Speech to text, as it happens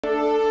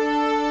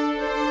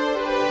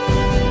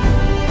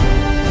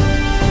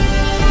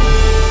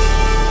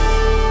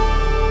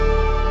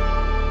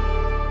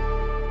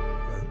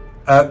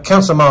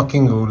Councillor Mark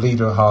Ingle,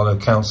 leader of Harlow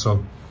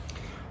Council.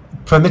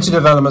 Permitted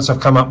developments have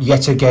come up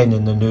yet again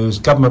in the news,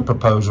 government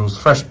proposals,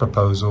 fresh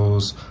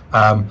proposals.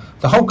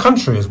 The whole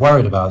country is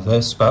worried about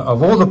this, but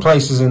of all the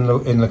places in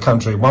the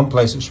country, one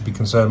place that should be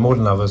concerned more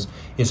than others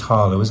is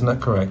Harlow. Isn't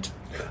that correct?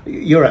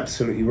 You're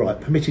absolutely right.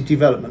 Permitted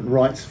development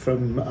rights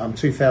from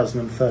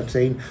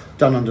 2013,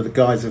 done under the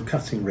guise of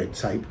cutting red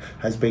tape,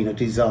 has been a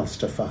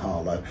disaster for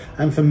Harlow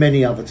and for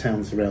many other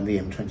towns around the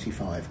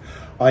M25.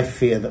 I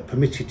fear that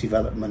permitted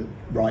development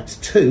rights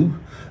 2,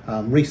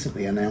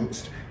 recently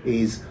announced,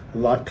 is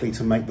likely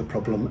to make the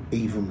problem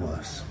even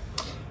worse.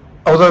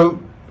 Although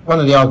one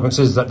of the arguments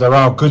is that there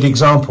are good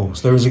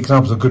examples. There is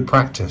examples of good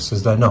practice,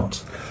 is there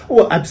not?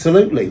 Well,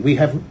 absolutely. We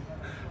have,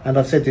 and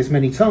I've said this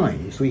many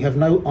times, we have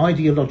no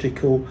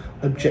ideological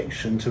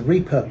objection to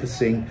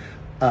repurposing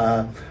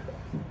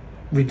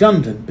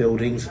redundant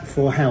buildings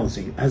for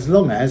housing, as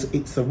long as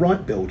it's the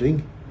right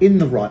building in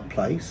the right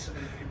place,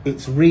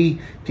 it's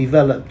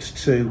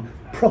redeveloped to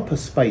proper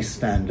space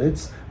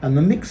standards, and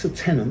the mix of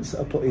tenants that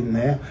are put in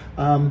there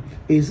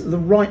is the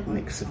right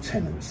mix of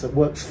tenants that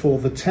works for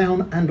the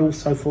town and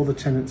also for the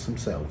tenants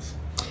themselves.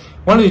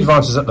 One of the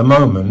advantages at the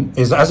moment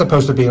is that, as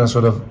opposed to being a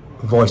sort of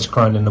voice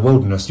crying in the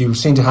wilderness, you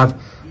seem to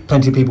have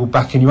plenty of people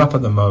backing you up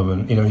at the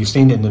moment. You know, you've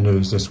seen it in the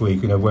news this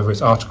week, you know, whether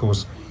it's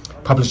articles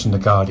published in The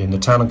Guardian, the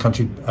Town and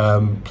Country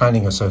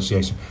Planning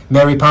Association,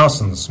 Mary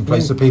Parsons, and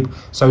places of people.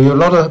 So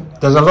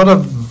there's a lot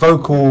of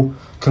vocal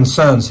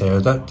concerns here.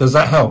 Does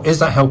that help? Is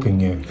that helping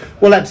you?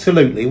 Well,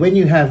 absolutely. When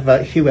you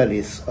have Hugh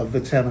Ellis of the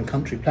Town and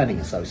Country Planning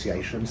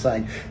Association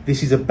saying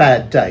this is a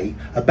bad day,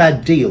 a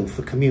bad deal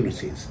for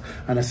communities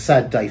and a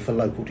sad day for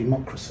local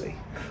democracy.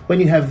 When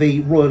you have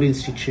the Royal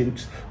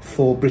Institute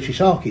for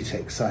British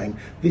Architects saying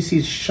this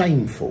is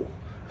shameful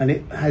and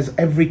it has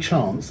every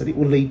chance that it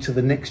will lead to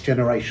the next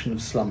generation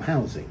of slum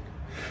housing.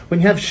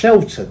 When you have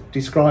Shelter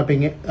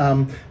describing it,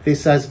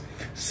 this as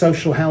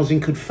social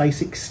housing could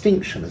face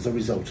extinction as a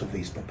result of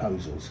these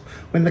proposals.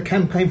 When the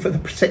Campaign for the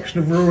Protection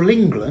of Rural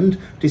England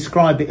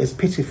describe it as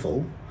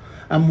pitiful,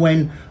 and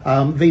when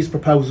these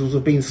proposals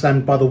have been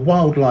slammed by the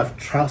Wildlife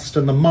Trust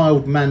and the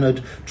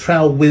mild-mannered,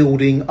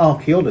 trowel-wielding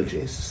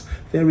archaeologists,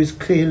 there is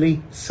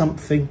clearly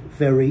something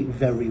very,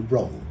 very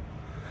wrong.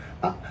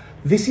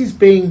 This is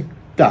being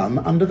done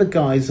under the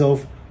guise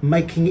of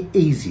making it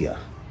easier.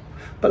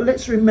 But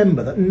let's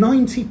remember that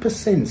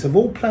 90% of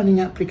all planning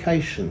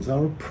applications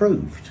are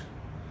approved.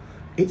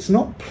 It's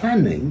not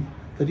planning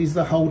that is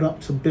the hold-up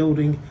to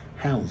building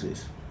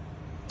houses.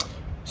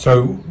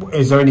 So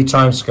is there any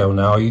timescale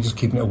now? Are you just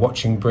keeping it a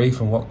watching brief,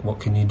 and what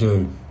can you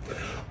do?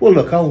 Well,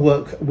 look, I'll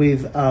work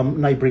with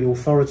neighbouring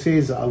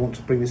authorities. I want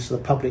to bring this to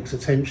the public's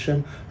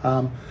attention.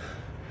 The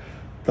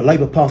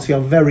Labour Party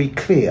are very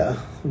clear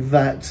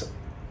that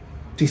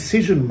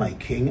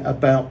decision-making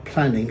about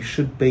planning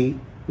should be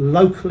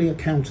locally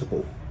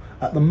accountable.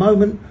 At the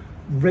moment,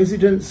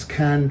 residents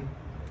can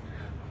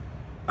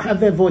have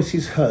their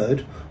voices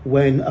heard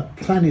when a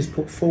plan is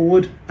put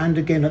forward and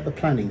again at the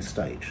planning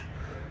stage.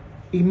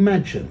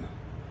 Imagine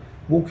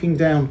walking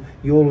down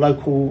your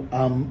local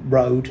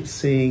road,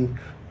 seeing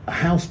a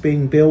house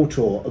being built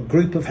or a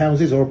group of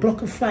houses or a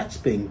block of flats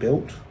being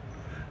built,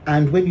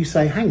 and when you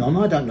say, hang on,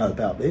 I don't know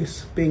about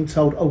this, being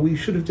told, oh, we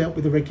should have dealt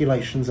with the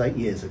regulations 8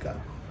 years ago.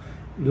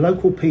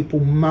 Local people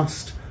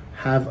must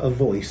have a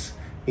voice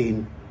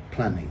in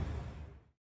planning.